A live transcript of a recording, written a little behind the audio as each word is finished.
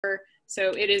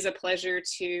So it is a pleasure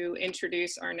to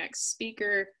introduce our next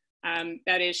speaker.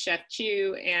 That is Chef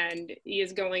Chu, and he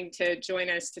is going to join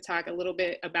us to talk a little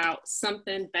bit about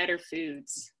Something Better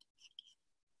Foods.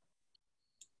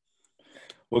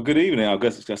 Well, good evening. I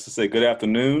guess just to say good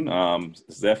afternoon.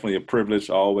 It's definitely a privilege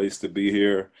always to be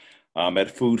here at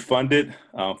Food Funded.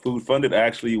 Food Funded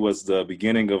actually was the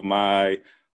beginning of my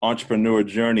entrepreneur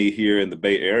journey here in the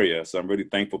Bay Area. So I'm really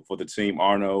thankful for the team,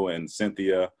 Arno and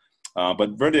Cynthia.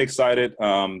 But really excited.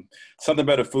 Something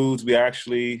Better Foods, we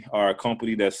actually are a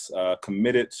company that's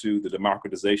committed to the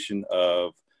democratization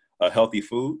of healthy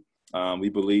food. We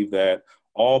believe that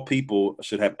all people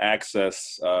should have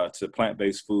access to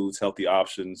plant-based foods, healthy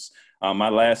options. My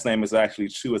last name is actually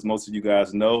Chu, as most of you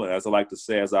guys know. And as I like to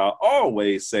say, as I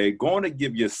always say, going to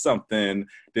give you something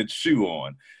to chew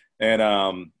on.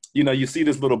 And, you know, you see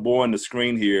this little boy on the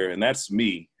screen here, and that's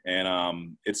me.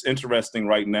 And it's interesting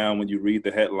right now when you read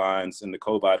the headlines in the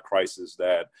COVID crisis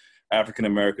that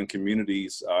African-American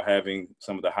communities are having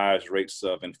some of the highest rates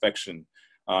of infection.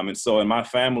 And so in my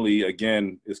family,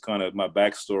 again, is kind of my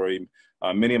backstory.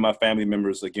 Many of my family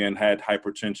members, again, had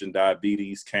hypertension,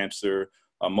 diabetes, cancer.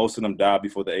 Most of them died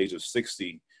before the age of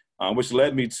 60, which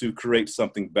led me to create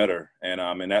something better. And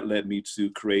that led me to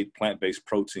create plant-based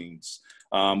proteins.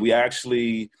 We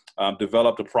actually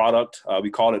developed a product.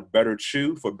 We call it Better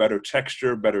Chew, for better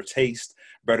texture, better taste,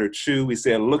 better chew. We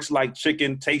say it looks like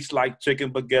chicken, tastes like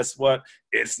chicken, but guess what?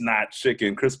 It's not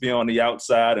chicken. Crispy on the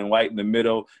outside and white in the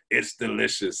middle. It's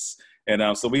delicious.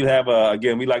 And so we have,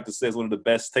 again, we like to say it's one of the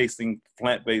best tasting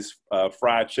plant-based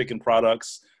fried chicken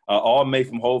products, all made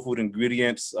from whole food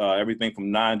ingredients, everything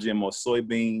from non-GMO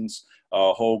soybeans,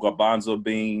 whole garbanzo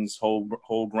beans,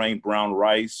 whole grain brown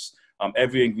rice,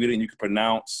 every ingredient you can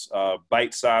pronounce,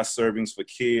 bite-sized servings for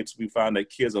kids. We find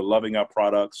that kids are loving our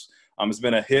products. It's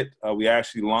been a hit. We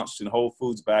actually launched in Whole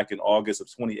Foods back in August of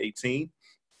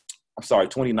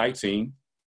 2019.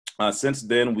 Since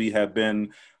then, we have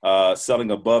been selling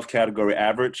above category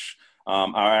average.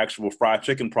 Our actual fried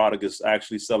chicken product is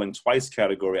actually selling twice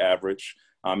category average,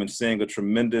 and seeing a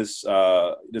tremendous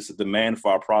demand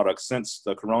for our products since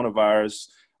the coronavirus.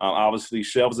 Obviously,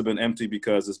 shelves have been empty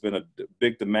because there's been a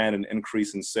big demand and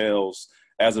increase in sales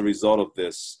as a result of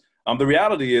this. The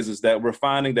reality is that we're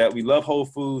finding that we love Whole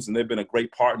Foods and they've been a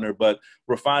great partner, but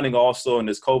we're finding also in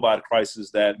this COVID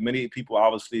crisis that many people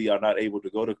obviously are not able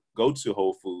to go to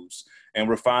Whole Foods. And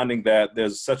we're finding that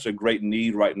there's such a great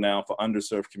need right now for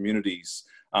underserved communities.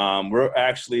 We're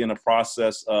actually in the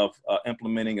process of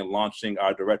implementing and launching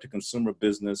our direct-to-consumer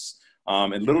business.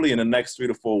 And literally in the next 3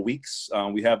 to 4 weeks,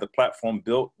 we have the platform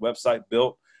built, website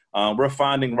built. We're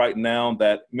finding right now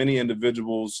that many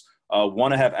individuals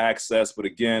want to have access, but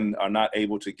again, are not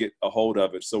able to get a hold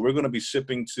of it. So we're going to be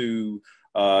shipping to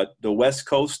the West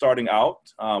Coast starting out.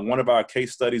 One of our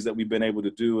case studies that we've been able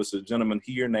to do is a gentleman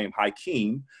here named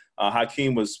Hakeem.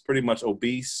 Hakeem was pretty much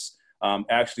obese,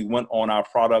 actually went on our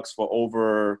products for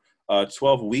over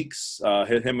 12 weeks,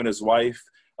 him and his wife.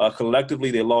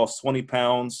 Collectively, they lost 20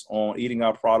 pounds on eating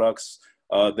our products.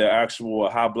 Their actual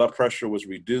high blood pressure was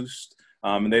reduced.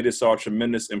 And they just saw a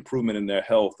tremendous improvement in their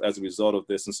health as a result of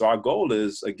this. And so our goal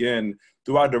is, again,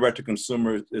 through our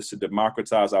direct-to-consumer, is to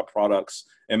democratize our products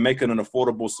and make it an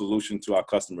affordable solution to our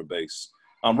customer base.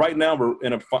 Right now, we're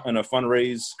in a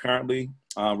fundraise currently.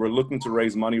 We're looking to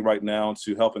raise money right now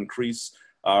to help increase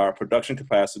our production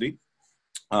capacity.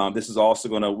 This is also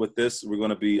going to, with this, we're going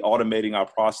to be automating our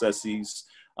processes.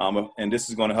 And this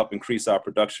is going to help increase our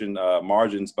production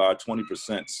margins by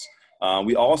 20%.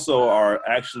 We also are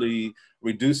actually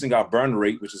reducing our burn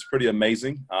rate, which is pretty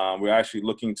amazing. We're actually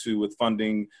looking to, with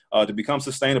funding, to become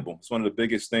sustainable. It's one of the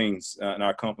biggest things in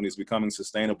our company is becoming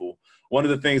sustainable. One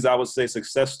of the things I would say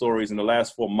success stories in the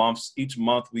last 4 months, each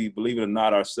month we, believe it or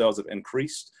not, our sales have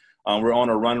increased. We're on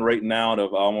a run rate now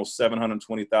of almost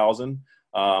 720,000.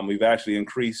 We've actually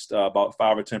increased about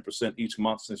 5 or 10% each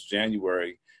month since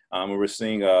January. And we're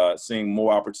seeing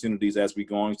more opportunities as we're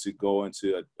going to go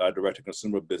into a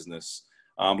direct-to-consumer business.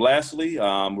 Lastly,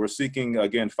 we're seeking,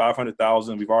 again,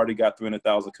 500,000. We've already got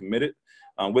 300,000 committed.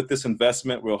 With this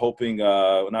investment, we're looking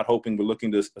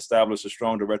to establish a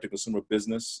strong direct-to-consumer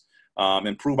business,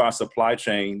 improve our supply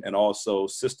chain, and also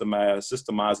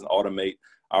systemize and automate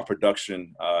our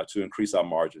production to increase our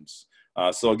margins.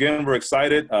 So again, we're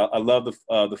excited. I love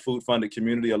the food funded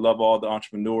community. I love all the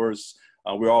entrepreneurs.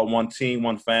 We're all one team,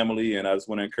 one family, and I just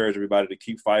want to encourage everybody to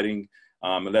keep fighting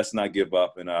and let's not give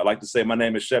up. And I like to say my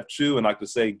name is Chef Chu, and I like to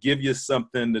say, give you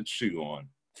something to chew on.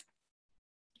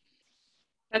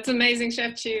 That's amazing,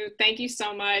 Chef Chu. Thank you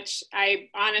so much. I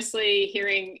honestly,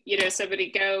 hearing,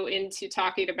 somebody go into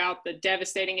talking about the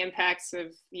devastating impacts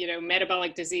of,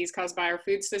 metabolic disease caused by our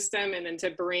food system, and then to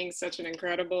bring such an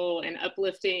incredible and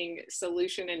uplifting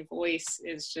solution and voice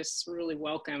is just really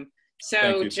welcome.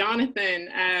 So Jonathan,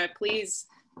 please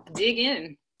dig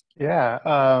in.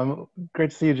 Yeah,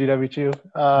 great to see you, GW Chu.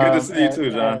 Good to see you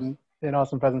too, John. And an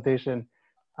awesome presentation.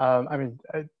 I mean,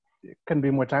 it couldn't be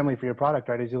more timely for your product,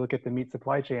 right? As you look at the meat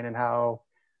supply chain and how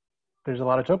there's a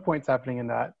lot of choke points happening in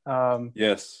that.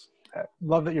 Yes. I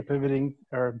love that you're pivoting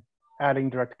or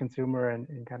adding direct to consumer and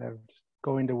kind of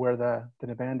going to where the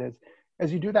demand is.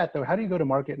 As you do that though, how do you go to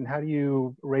market and how do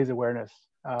you raise awareness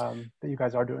that you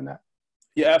guys are doing that?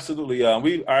 Yeah, absolutely.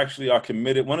 We actually are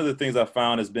committed. One of the things I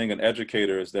found as being an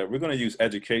educator is that we're going to use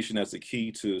education as the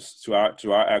key to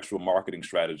our actual marketing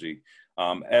strategy.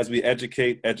 As we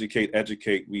educate,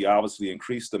 we obviously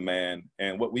increase demand.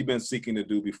 And what we've been seeking to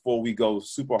do before we go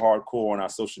super hardcore on our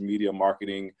social media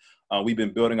marketing, we've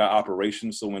been building our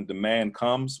operations. So when demand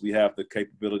comes, we have the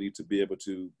capability to be able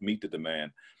to meet the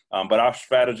demand. But our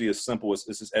strategy is simple. It's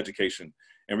just education.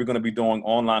 And we're going to be doing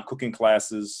online cooking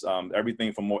classes,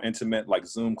 everything from more intimate like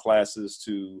Zoom classes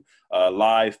to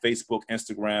live Facebook,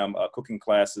 Instagram cooking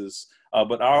classes.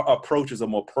 But our approach is a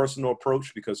more personal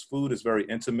approach because food is very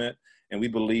intimate. And we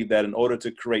believe that in order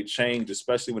to create change,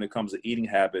 especially when it comes to eating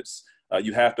habits,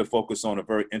 you have to focus on a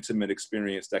very intimate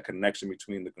experience, that connection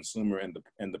between the consumer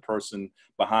and the person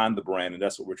behind the brand. And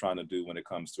that's what we're trying to do when it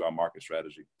comes to our market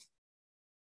strategy.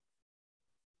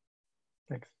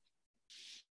 Thanks.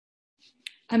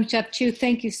 Chef Chu,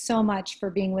 thank you so much for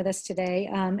being with us today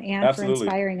and Absolutely. for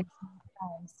inspiring us.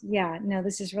 Yeah, no,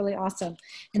 this is really awesome.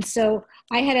 And so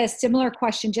I had a similar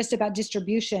question just about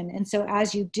distribution. And so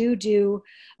as you do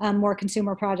more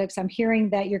consumer products, I'm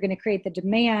hearing that you're going to create the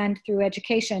demand through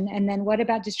education. And then what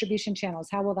about distribution channels?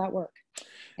 How will that work?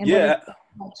 And what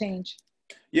will change?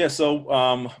 Yeah,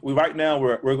 so right now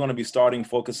we're going to be starting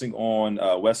focusing on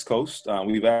West Coast.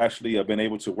 We've actually been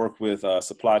able to work with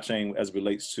supply chain as it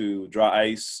relates to dry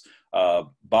ice,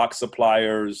 box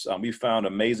suppliers. We found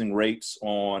amazing rates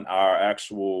on our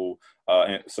actual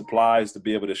supplies to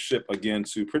be able to ship again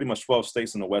to pretty much 12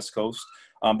 states on the West Coast.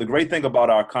 The great thing about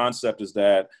our concept is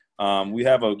that we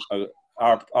have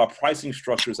our pricing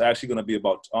structure is actually going to be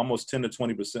about almost 10 to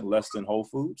 20% less than Whole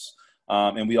Foods.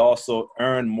 And we also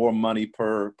earn more money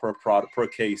per product, per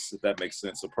case, if that makes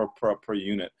sense, or per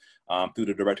unit through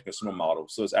the direct-to-consumer model.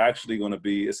 So it's actually going to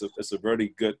be, it's a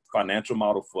very good financial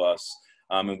model for us.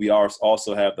 And we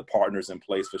also have the partners in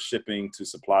place for shipping to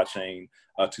supply chain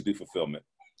to do fulfillment.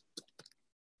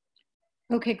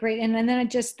 Okay, great. And then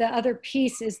just the other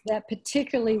piece is that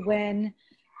particularly when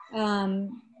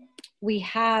we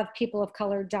have people of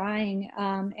color dying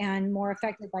and more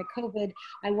affected by COVID,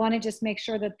 I want to just make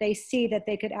sure that they see that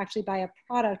they could actually buy a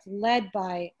product led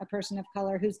by a person of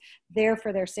color who's there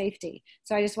for their safety.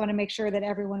 So I just want to make sure that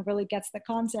everyone really gets the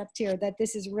concept here, that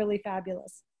this is really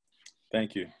fabulous.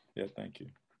 Thank you. Yeah, thank you.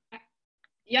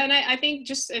 Yeah, and I think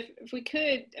just if we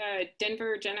could,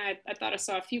 Denver, Jenna, I thought I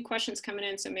saw a few questions coming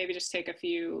in, so maybe just take a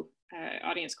few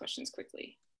audience questions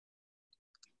quickly.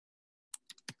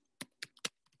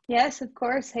 Yes, of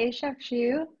course. Hey, Chef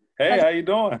Chu. Hey, how you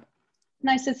doing?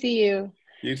 Nice to see you.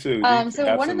 You too. So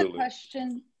absolutely. One of the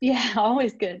questions, yeah,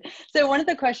 always good. So one of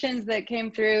the questions that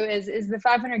came through is the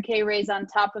 500K raise on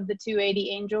top of the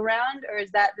 280 angel round, or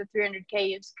is that the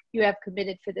 300K you have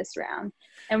committed for this round?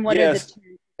 And what are the terms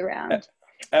of the round?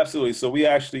 Absolutely. So we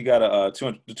actually got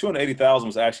the 280,000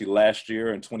 was actually last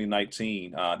year in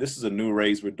 2019. This is a new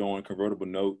raise we're doing, convertible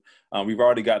note. We've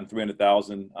already gotten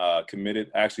 300,000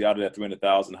 committed. Actually, out of that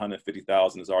 300,000,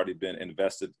 150,000 has already been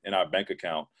invested in our bank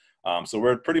account. So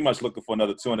we're pretty much looking for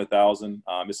another 200,000.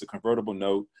 It's a convertible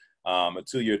note, a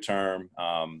 2-year term.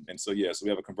 And so, yeah, so we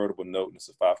have a convertible note and it's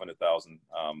a 500,000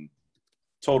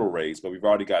 total raise, but we've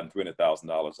already gotten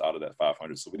 $300,000 out of that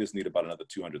 500. So we just need about another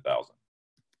 200,000.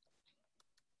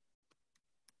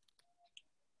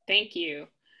 Thank you.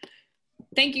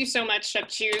 Thank you so much, Chef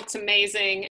Chu. It's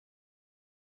amazing.